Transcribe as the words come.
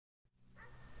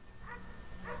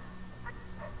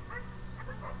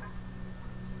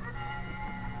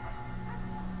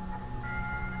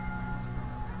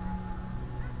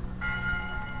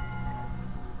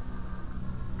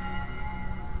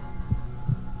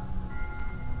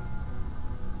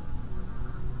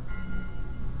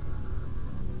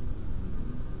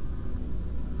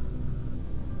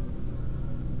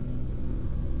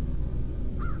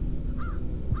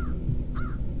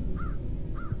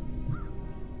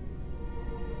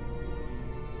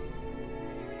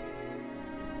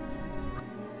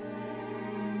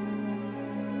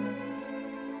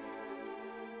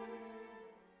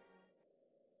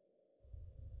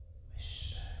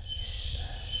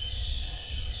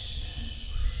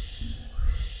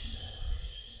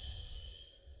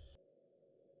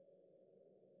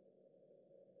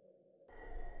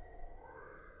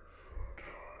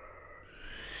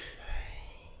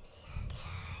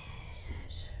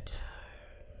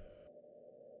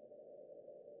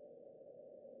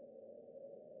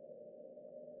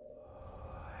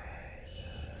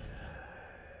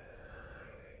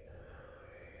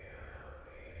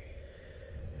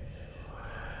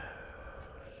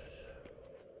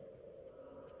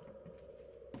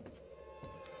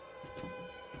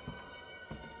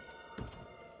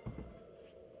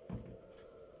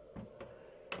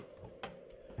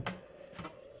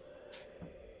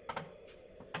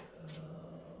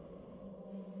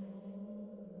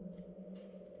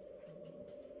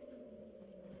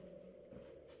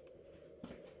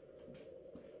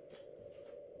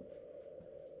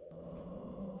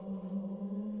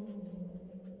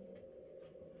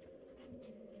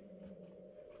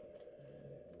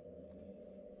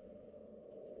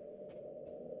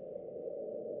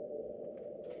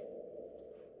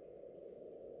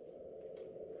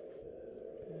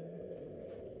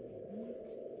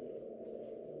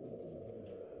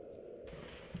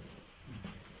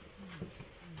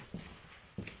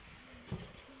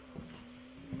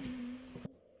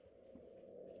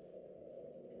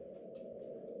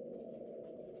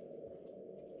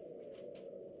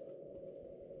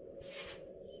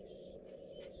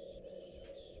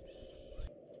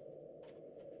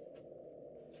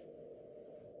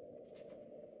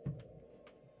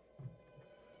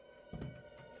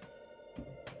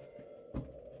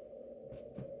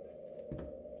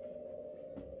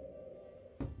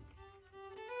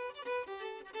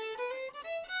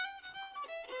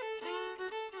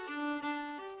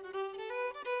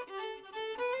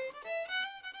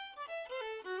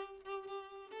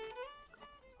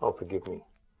God forgive me.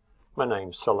 My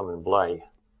name's Solomon Blay.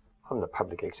 I'm the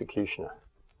public executioner.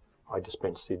 I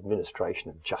dispense the administration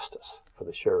of justice for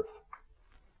the sheriff.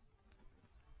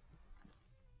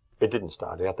 It didn't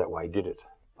start out that way, did it?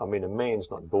 I mean, a man's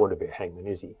not born to be a hangman,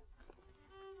 is he?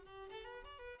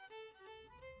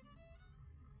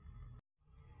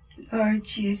 Lord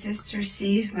Jesus,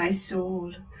 receive my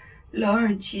soul.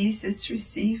 Lord Jesus,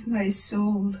 receive my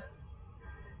soul.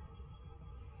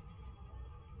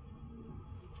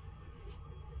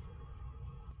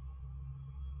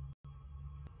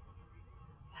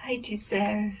 I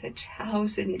deserve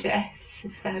 1,000 deaths,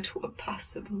 if that were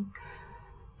possible,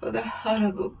 for the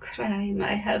horrible crime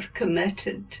I have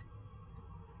committed.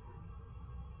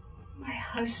 My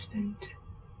husband,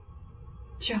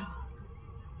 John,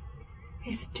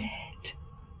 is dead.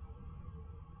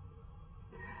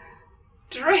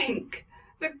 Drink,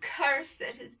 the curse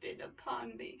that has been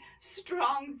upon me,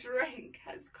 strong drink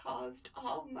has caused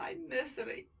all my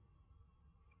misery.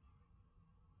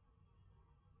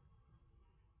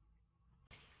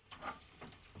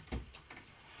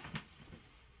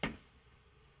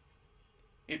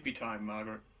 It be time,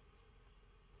 Margaret.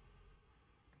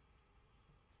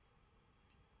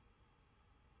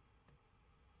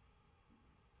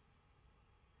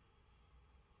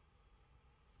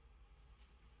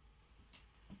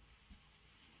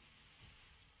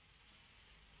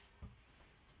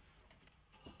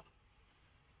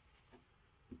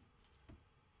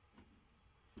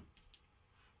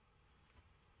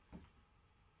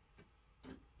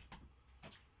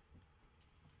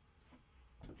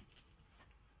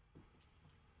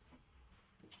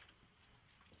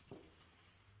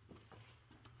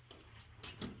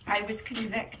 I was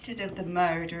convicted of the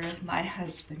murder of my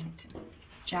husband,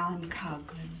 John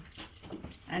Coghlin,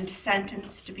 and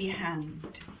sentenced to be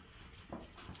hanged,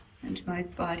 and my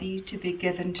body to be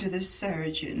given to the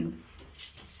surgeon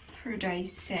for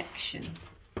dissection.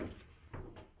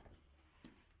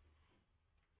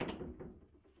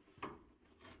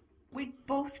 We'd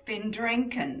both been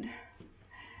drinking.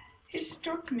 He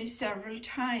struck me several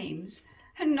times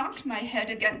and knocked my head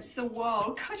against the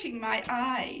wall, cutting my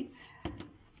eye.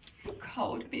 He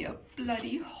called me a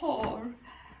bloody whore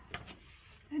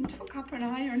and took up an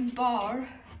iron bar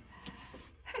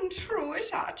and threw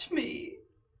it at me.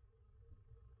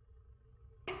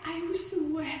 I was the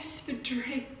worse for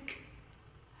drink.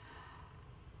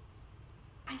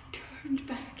 I turned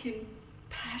back in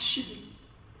passion,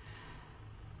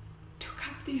 took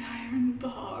up the iron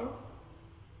bar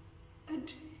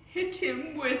and hit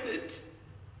him with it.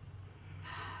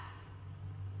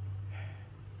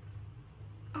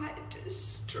 I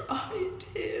destroyed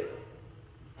him.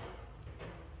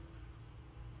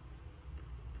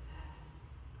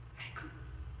 I could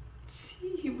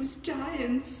see he was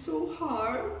dying so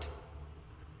hard,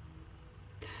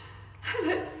 and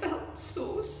I felt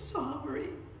so sorry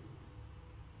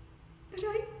that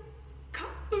I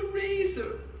got the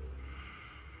razor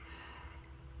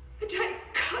and I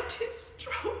cut his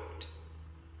throat.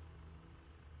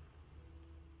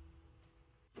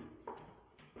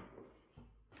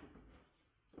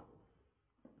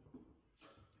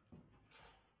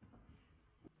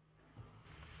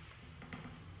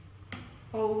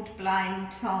 Old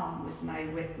Blind Tom was my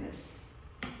witness.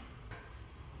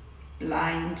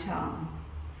 Blind Tom,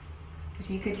 but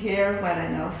he could hear well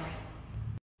enough,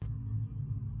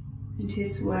 and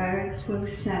his words will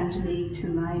send me to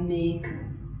my Maker.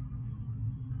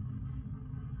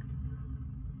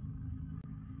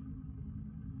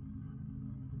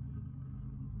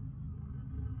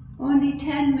 Only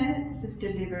 10 minutes of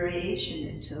deliberation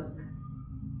it took,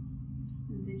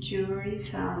 and the jury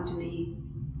found me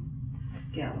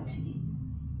guilty.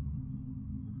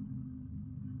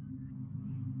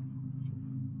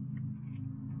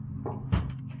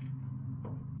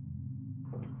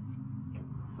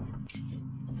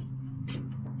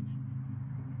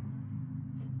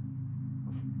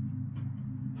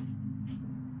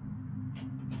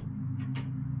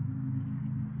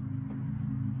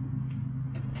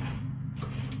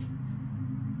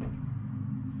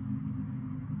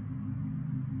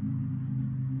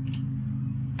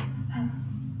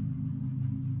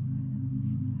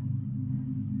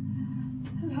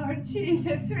 Lord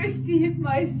Jesus, receive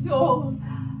my soul.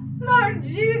 Lord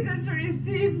Jesus,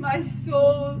 receive my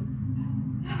soul.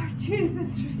 Lord Jesus,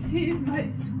 receive my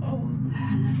soul.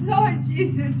 Lord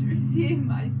Jesus, receive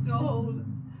my soul.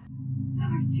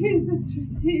 Lord Jesus,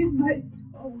 receive my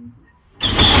soul.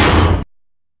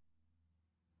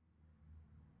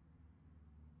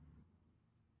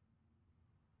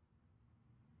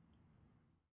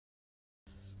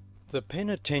 The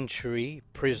Penitentiary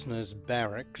Prisoners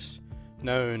Barracks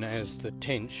known as the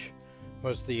Tench,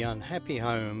 was the unhappy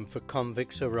home for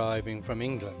convicts arriving from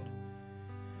England.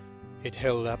 It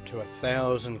held up to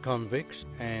 1,000 convicts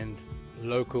and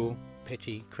local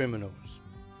petty criminals.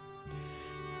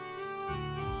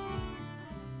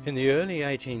 In the early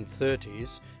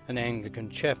 1830s, an Anglican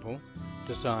chapel,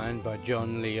 designed by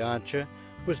John Lee Archer,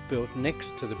 was built next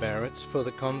to the barracks for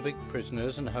the convict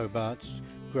prisoners and Hobart's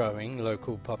growing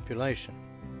local population.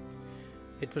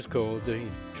 It was called the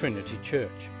Trinity Church.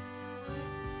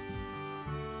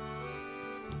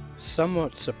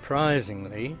 Somewhat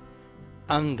surprisingly,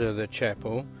 under the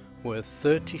chapel were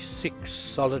 36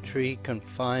 solitary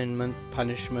confinement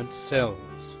punishment cells.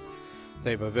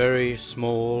 They were very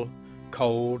small,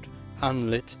 cold,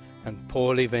 unlit and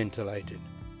poorly ventilated.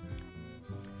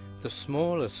 The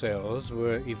smaller cells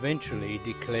were eventually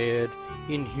declared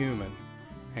inhuman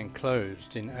and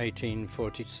closed in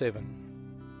 1847.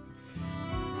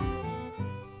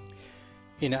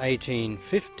 In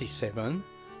 1857,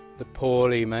 the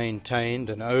poorly maintained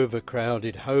and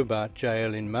overcrowded Hobart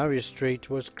Gaol in Murray Street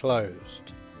was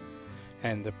closed,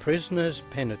 and the prisoners'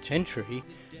 penitentiary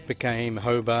became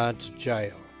Hobart's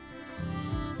Gaol.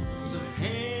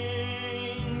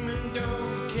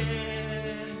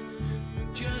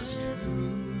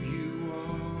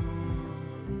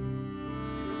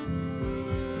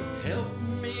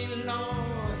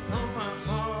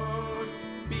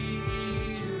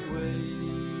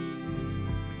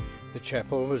 The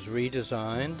chapel was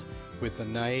redesigned, with the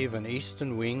nave and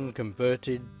eastern wing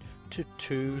converted to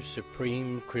 2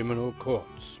 supreme criminal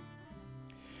courts.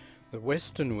 The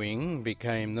western wing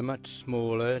became the much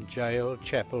smaller jail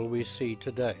chapel we see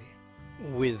today,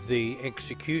 with the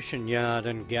Execution Yard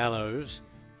and Gallows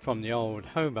from the old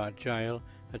Hobart Gaol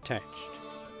attached.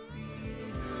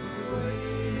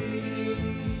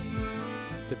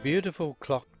 The beautiful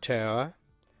clock tower,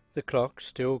 the clock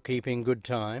still keeping good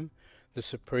time, the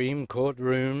Supreme Court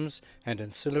rooms and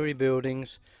ancillary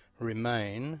buildings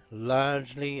remain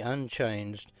largely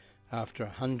unchanged after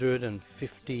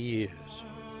 150 years.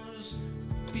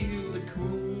 Feel the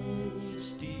cold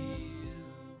steel.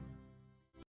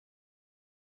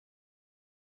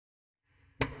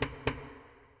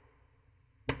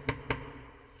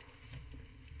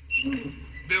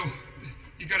 Bill,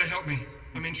 you gotta help me.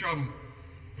 I'm in trouble.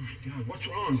 Oh my God, what's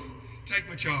wrong? Take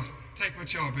my child. Take my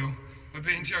child, Bill. I've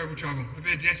been in terrible trouble. I've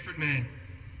been a desperate man.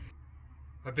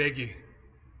 I beg you,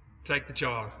 take the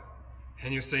child,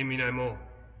 and you'll see me no more.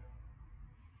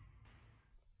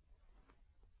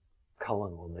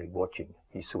 Cullen will need watching.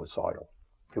 He's suicidal.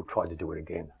 He'll try to do it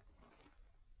again.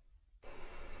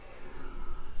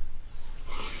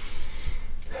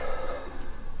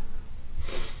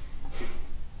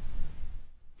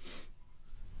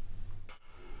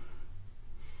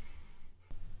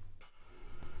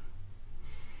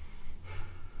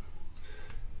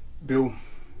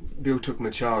 Bill took my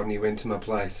child and he went to my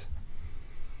place.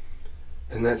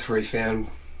 And that's where he found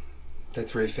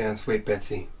sweet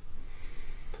Betsy.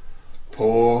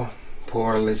 Poor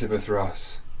Elizabeth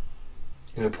Ross,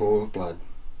 in a pool of blood.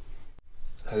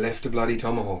 I left a bloody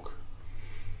tomahawk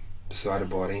beside her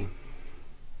body.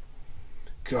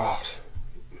 God,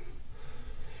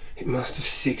 it must have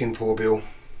sickened poor Bill.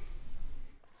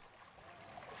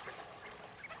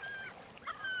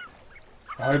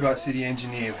 A Hobart City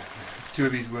engineer with 2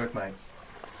 of his workmates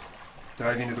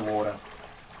dove into the water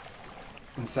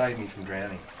and saved me from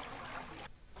drowning.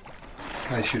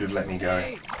 They should have let me go.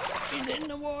 Hey, he's in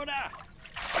the water!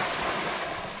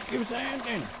 Give us a hand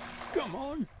then. Come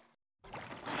on.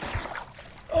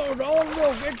 Hold on,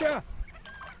 we'll get you.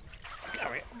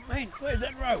 Carry on, mate. Where's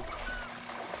that rope?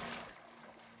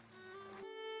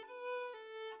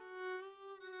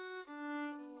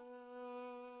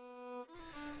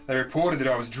 They reported that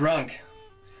I was drunk,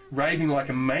 raving like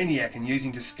a maniac and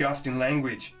using disgusting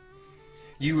language.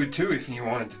 You would too if you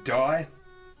wanted to die.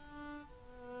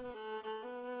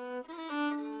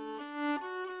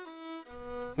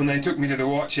 When they took me to the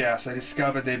watch house, they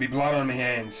discovered there'd be blood on my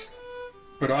hands.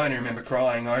 But I only remember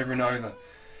crying over and over,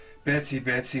 "Betsy,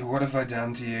 Betsy, what have I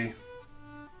done to you?"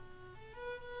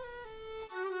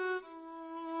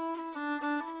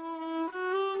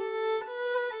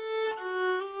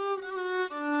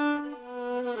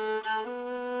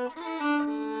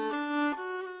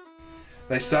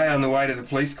 They say on the way to the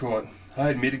police court, I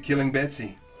admitted killing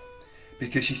Betsy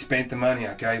because she spent the money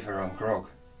I gave her on grog.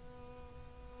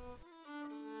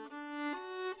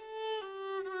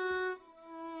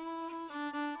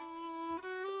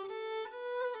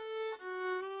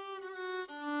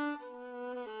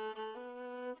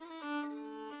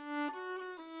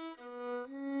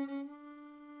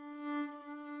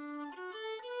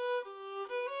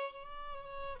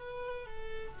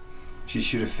 She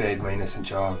should have fed my innocent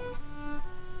child.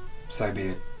 So be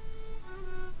it.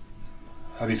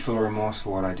 I'd be full of remorse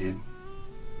for what I did,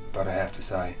 but I have to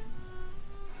say,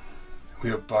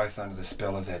 we were both under the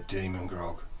spell of that demon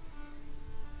grog.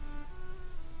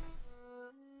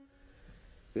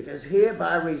 It is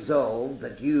hereby resolved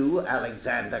that you,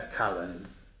 Alexander Cullen,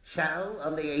 shall,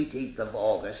 on the 18th of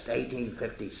August,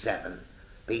 1857,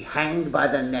 be hanged by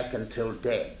the neck until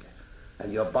dead,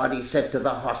 and your body sent to the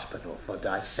hospital for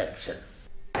dissection.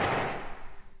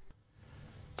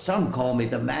 Some call me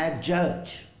the mad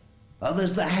judge,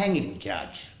 others the hanging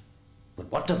judge.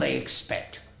 But what do they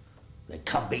expect? They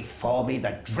come before me,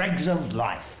 the dregs of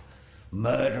life,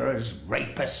 murderers,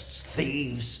 rapists,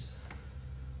 thieves.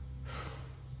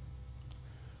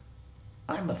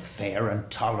 I'm a fair and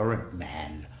tolerant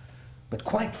man, but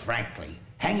quite frankly,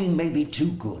 hanging may be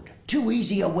too good, too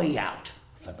easy a way out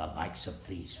for the likes of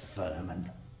these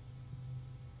vermin.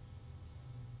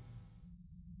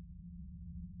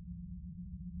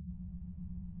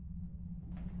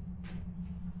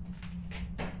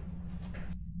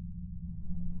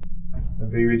 I'll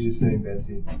be with you soon,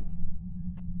 Betsy.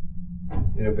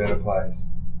 In a better place.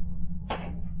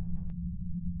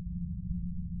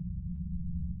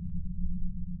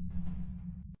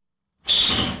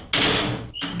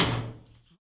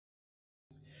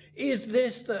 Is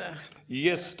this the...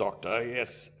 Yes, Doctor, yes,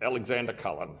 Alexander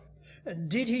Cullen.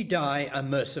 Did he die a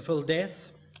merciful death?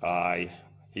 Aye,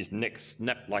 his neck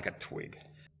snapped like a twig.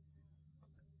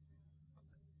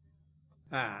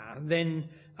 Ah, then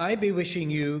I be wishing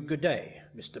you good day,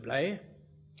 Mr. Blay.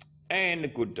 And a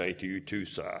good day to you too,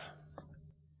 sir.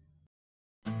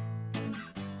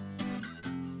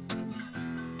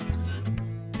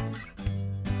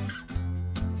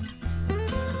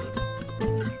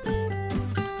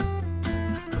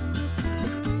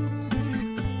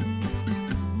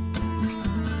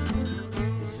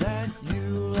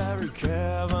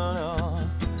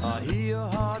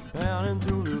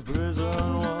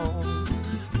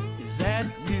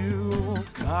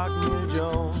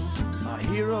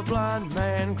 Blind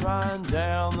man crying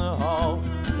down the hall.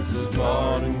 This is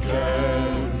Martin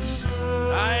Cash.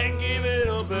 I ain't giving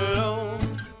up at all.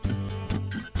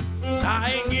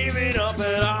 I ain't giving up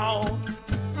at all.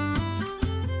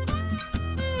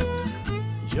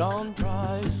 John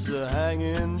Price, the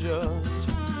hanging judge,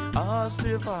 asked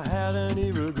if I had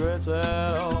any regrets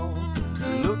at all.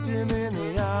 Looked him in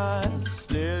the eyes,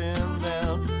 stared him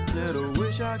down, said, I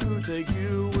wish I could take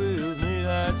you with me,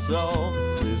 that's all.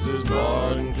 This is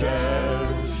Martin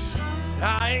Cash.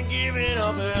 I ain't giving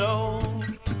up at all.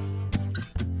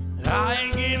 I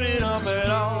ain't giving up at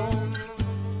all.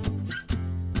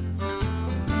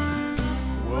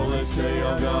 Well, they say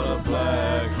I've got a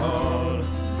black heart,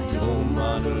 don't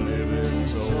mind a living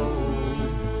soul.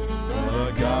 But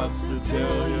I got to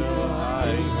tell you, I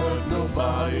ain't hurt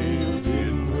nobody who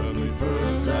didn't hurt me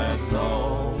first, that's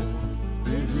all.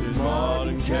 This is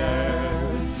Martin Cash.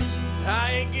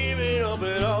 I ain't giving up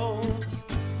at all.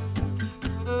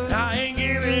 I ain't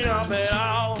giving up at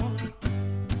all.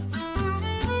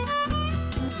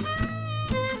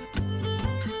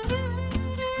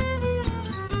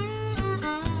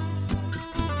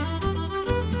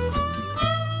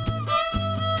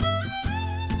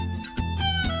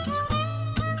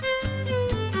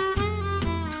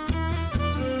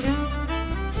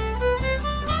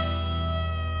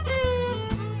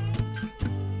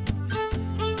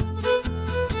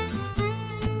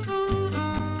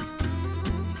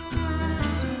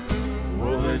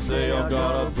 Say I've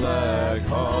got a black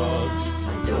heart,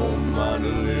 I don't mind a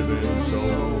living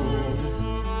soul.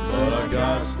 But I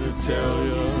got to tell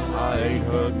you, I ain't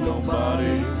hurt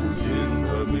nobody who didn't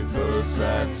hurt me first,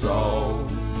 that's all.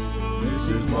 This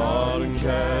is Martin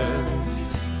Cash.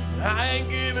 I ain't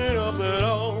giving up at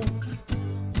all.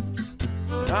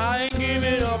 I ain't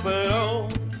giving up at all.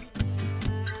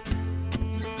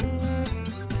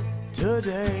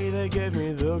 Today they gave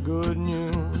me the good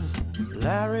news.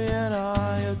 Larry and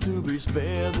I are to be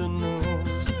spared the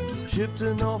news. Shipped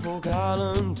to Norfolk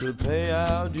Island to pay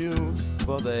our dues,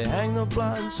 but they hang the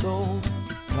blind soul,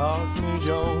 Cockney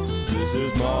Jones. This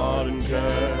is Martin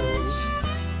Cash.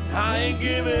 I ain't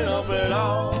giving up at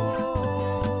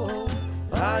all.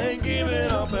 I ain't giving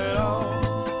up at all.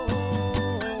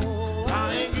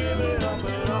 I ain't giving up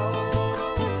at all.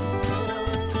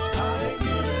 I ain't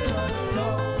giving up at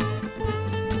all.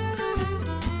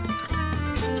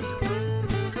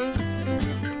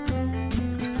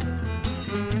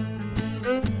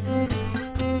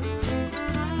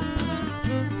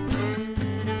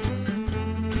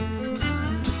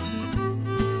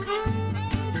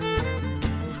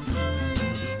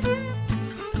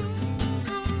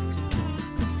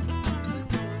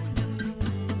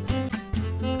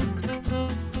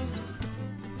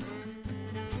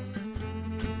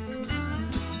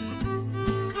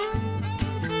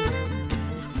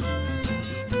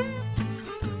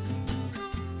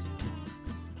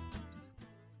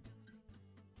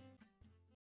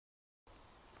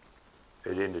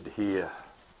 It ended here,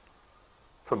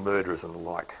 for murderers and the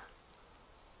like.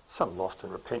 Some lost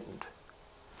and repentant,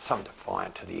 some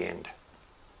defiant to the end.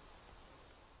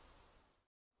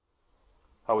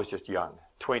 I was just young,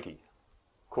 20,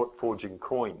 caught forging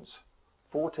coins,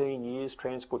 14 years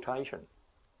transportation.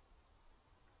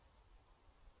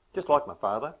 Just like my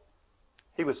father,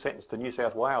 he was sentenced to New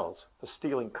South Wales for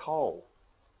stealing coal.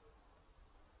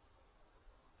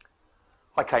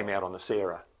 I came out on the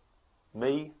Sarah.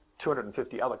 Me,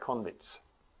 250 other convicts.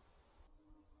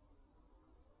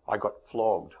 I got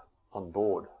flogged on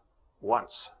board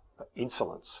once for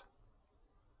insolence.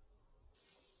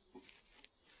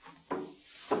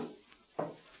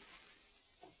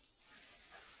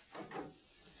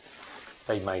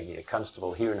 They made me a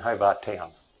constable here in Hobart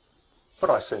town, but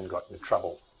I soon got into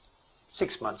trouble.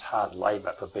 6 months hard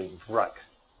labour for being drunk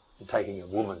and taking a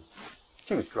woman,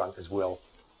 she was drunk as well,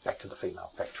 back to the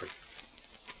female factory.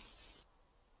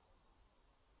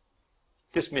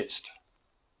 Dismissed,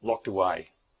 locked away.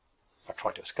 I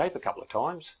tried to escape a couple of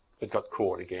times, but got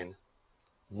caught again.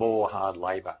 More hard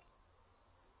labour.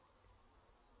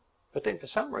 But then for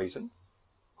some reason,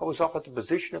 I was offered the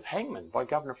position of hangman by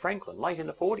Governor Franklin late in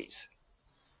the 40s.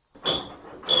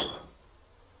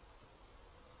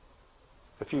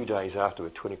 A few days after her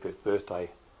 25th birthday,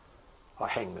 I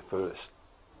hanged the first,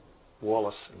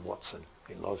 Wallace and Watson,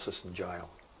 in Launceston Gaol.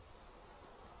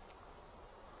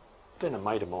 Then a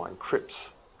mate of mine, Cripps,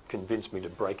 convinced me to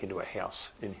break into a house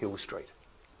in Hill Street.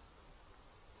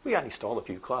 We only stole a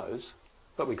few clothes,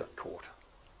 but we got caught.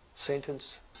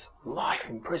 Sentence, life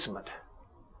imprisonment.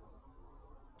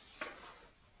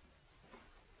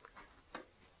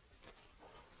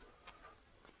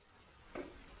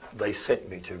 They sent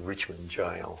me to Richmond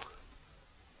Gaol.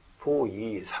 4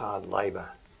 years hard labour.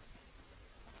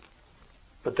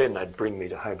 But then they'd bring me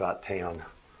to Hobart Town,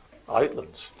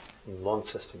 Oatlands, in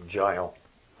Launceston Gaol,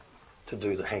 to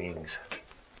do the hangings.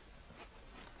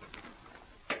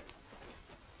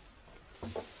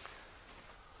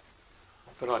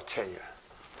 But I tell you,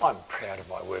 I'm proud of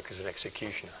my work as an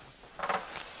executioner.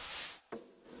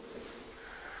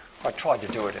 I tried to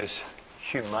do it as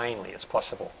humanely as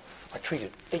possible. I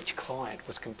treated each client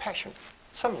with compassion.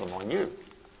 Some of them I knew.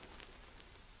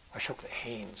 I shook their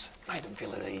hands, made them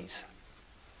feel at ease.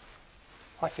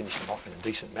 I finished them off in a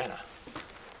decent manner.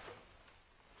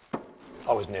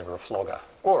 I was never a flogger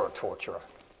or a torturer.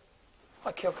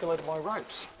 I calculated my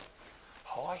ropes.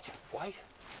 Height, weight,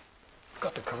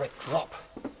 got the correct drop.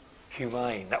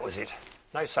 Humane, that was it.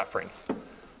 No suffering.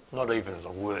 Not even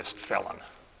the worst felon.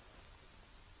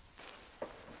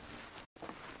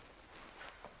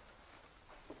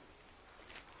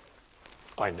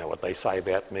 I know what they say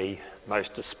about me,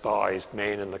 most despised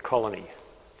man in the colony,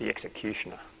 the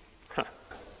executioner.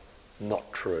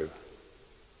 Not true.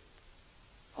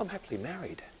 I'm happily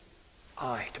married.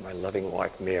 I to my loving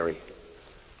wife Mary.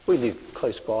 We live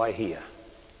close by here.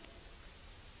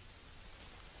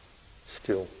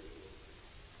 Still,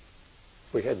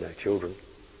 we had no children.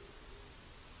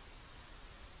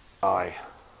 Aye,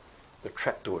 the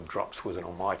trapdoor drops with an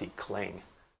almighty clang.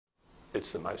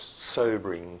 It's the most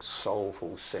sobering,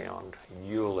 soulful sound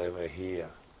you'll ever hear.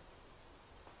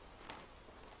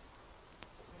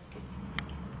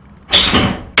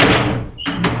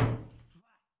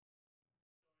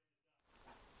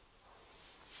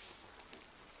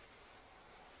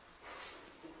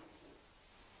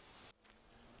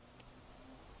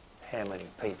 How many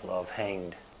people I've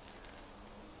hanged,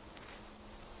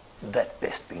 that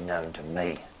best be known to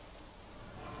me.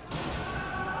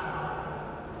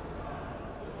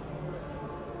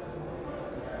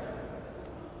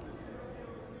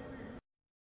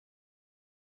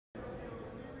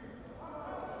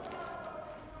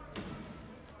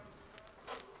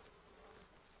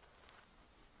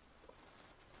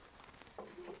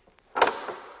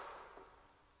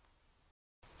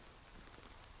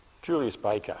 Julius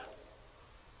Baker,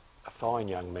 a fine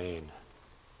young man,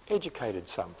 educated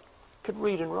some, could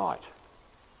read and write.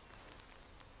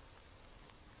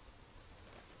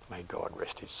 May God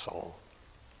rest his soul.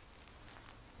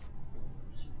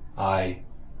 Aye,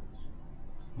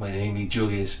 my name is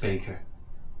Julius Baker.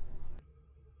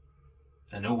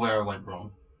 I know where I went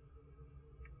wrong.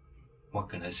 What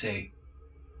can I say?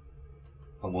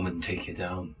 A woman take you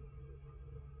down.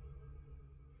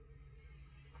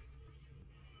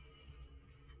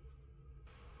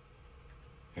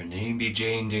 Her name be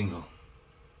Jane Dingle,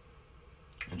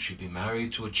 and she be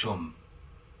married to a chum,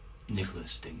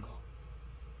 Nicholas Dingle.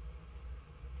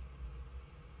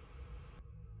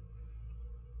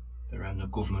 They're in a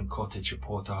government cottage at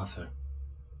Port Arthur.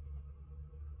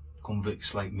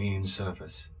 Convicts like me in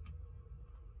service.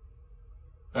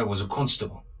 I was a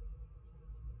constable.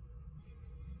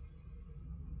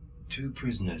 2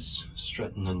 prisoners,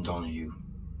 Stretton and Donahue,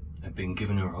 had been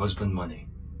given her husband money.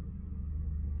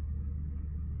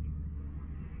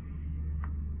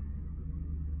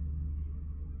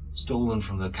 Stolen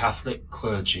from the Catholic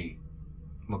clergy,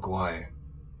 Maguire.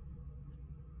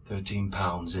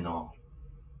 £13 in all.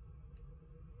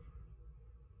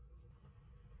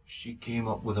 She came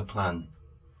up with a plan.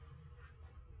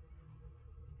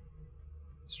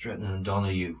 Stretton and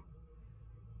Donahue.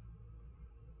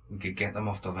 We could get them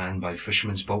off the land by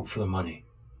fisherman's boat for the money.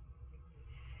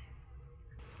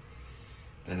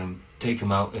 Then take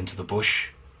them out into the bush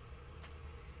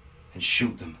and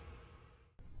shoot them.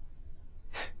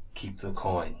 Keep the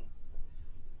coin.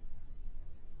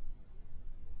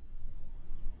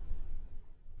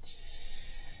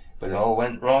 But it all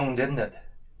went wrong, didn't it?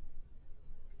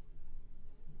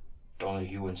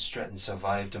 Donahue and Stretton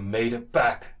survived and made it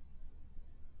back.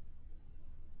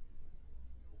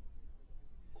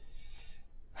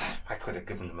 I could have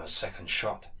given them a second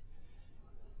shot,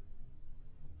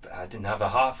 but I didn't have the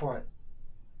heart for it.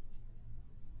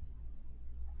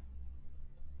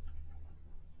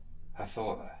 I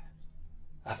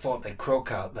thought they'd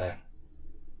croak out there.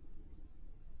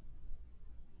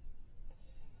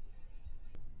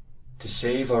 To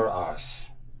save her arse,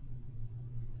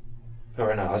 her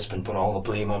and her husband put all the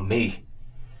blame on me.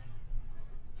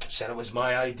 Said it was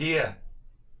my idea.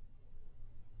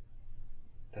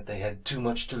 That they had too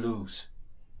much to lose.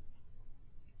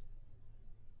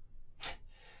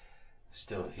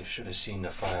 Still, you should have seen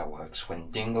the fireworks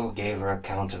when Dingle gave her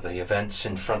account of the events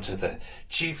in front of the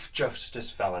Chief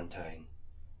Justice Valentine.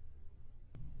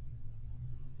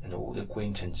 An old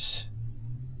acquaintance,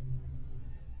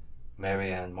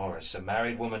 Mary Ann Morris, a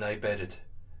married woman I bedded,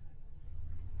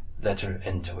 let her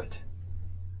into it.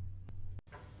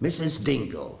 Mrs.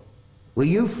 Dingle, were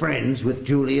you friends with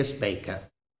Julius Baker?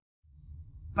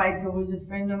 Baker was a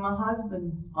friend of my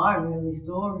husband. I rarely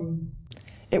saw him.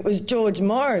 It was George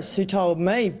Morris who told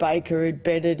me Baker had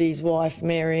bedded his wife,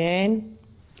 Mary Ann.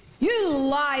 You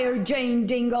liar, Jane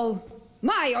Dingle.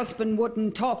 My husband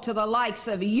wouldn't talk to the likes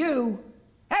of you.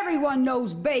 Everyone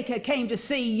knows Baker came to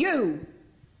see you.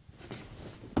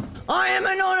 I am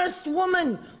an honest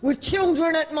woman with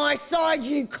children at my side,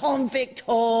 you convict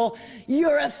whore.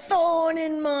 You're a thorn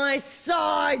in my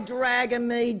side, dragging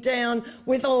me down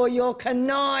with all your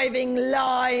conniving,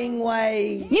 lying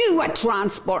ways. You were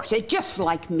transported just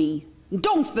like me.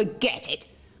 Don't forget it.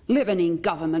 Living in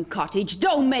Government Cottage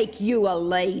don't make you a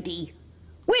lady.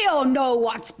 We all know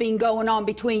what's been going on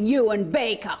between you and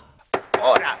Baker.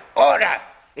 Order! Order!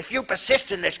 If you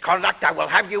persist in this conduct, I will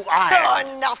have you ironed.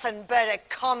 You're nothing but a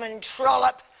common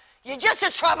trollop. You're just a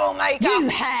troublemaker. You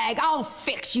hag, I'll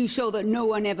fix you so that no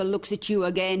one ever looks at you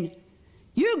again.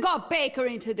 You got Baker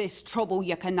into this trouble,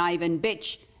 you conniving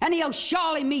bitch, and he'll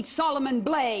surely meet Solomon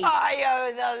Blade. I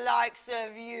owe the likes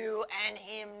of you and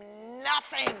him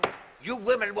nothing. You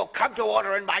women will come to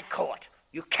order in my court.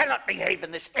 You cannot behave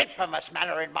in this infamous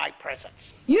manner in my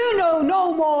presence. You know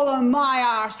no more than my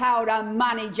arse how to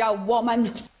manage a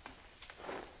woman.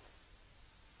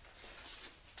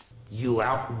 You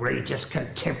outrageous,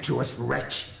 contemptuous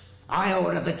wretch. I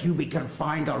order that you be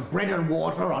confined on bread and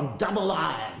water on double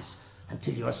irons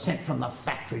until you are sent from the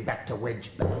factory back to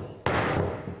Wedge Bay.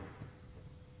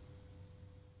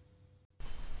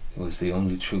 It was the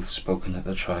only truth spoken at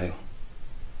the trial.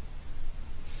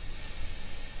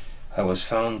 I was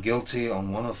found guilty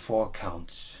on 1 of 4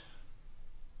 counts.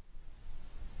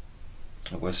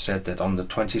 It was said that on the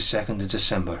 22nd of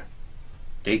December,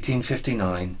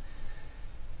 1859,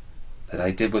 that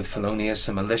I did with felonious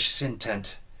and malicious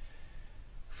intent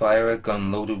fire a gun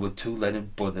loaded with 2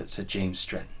 leaded bullets at James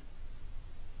Stretton.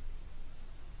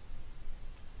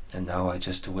 And now I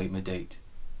just await my date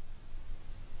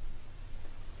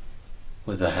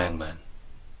with the hangman.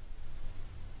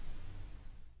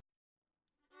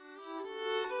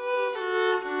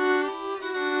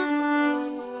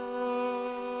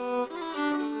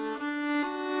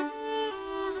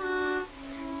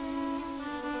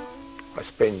 I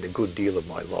spend a good deal of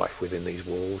my life within these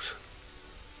walls.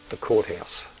 The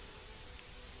courthouse.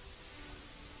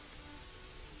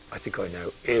 I think I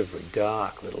know every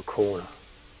dark little corner.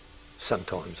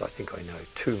 Sometimes I think I know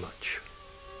too much.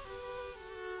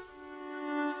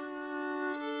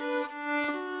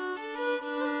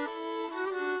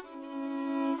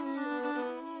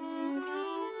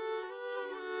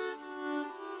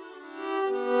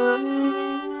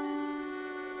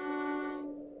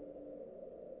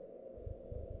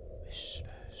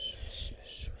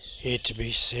 It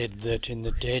be said that in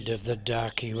the dead of the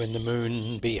darky, when the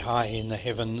moon be high in the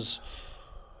heavens,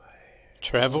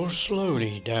 Travel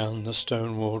slowly down the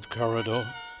stone-walled corridor,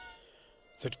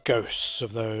 that ghosts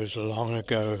of those long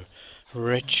ago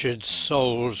wretched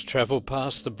souls travel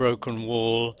past the broken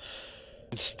wall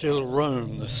and still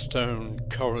roam the stone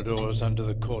corridors under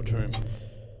the courtroom,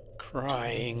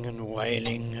 crying and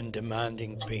wailing and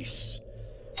demanding peace.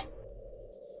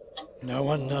 No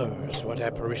one knows what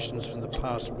apparitions from the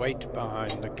past wait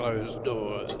behind the closed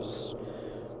doors,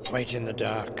 wait in the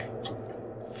dark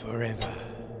forever.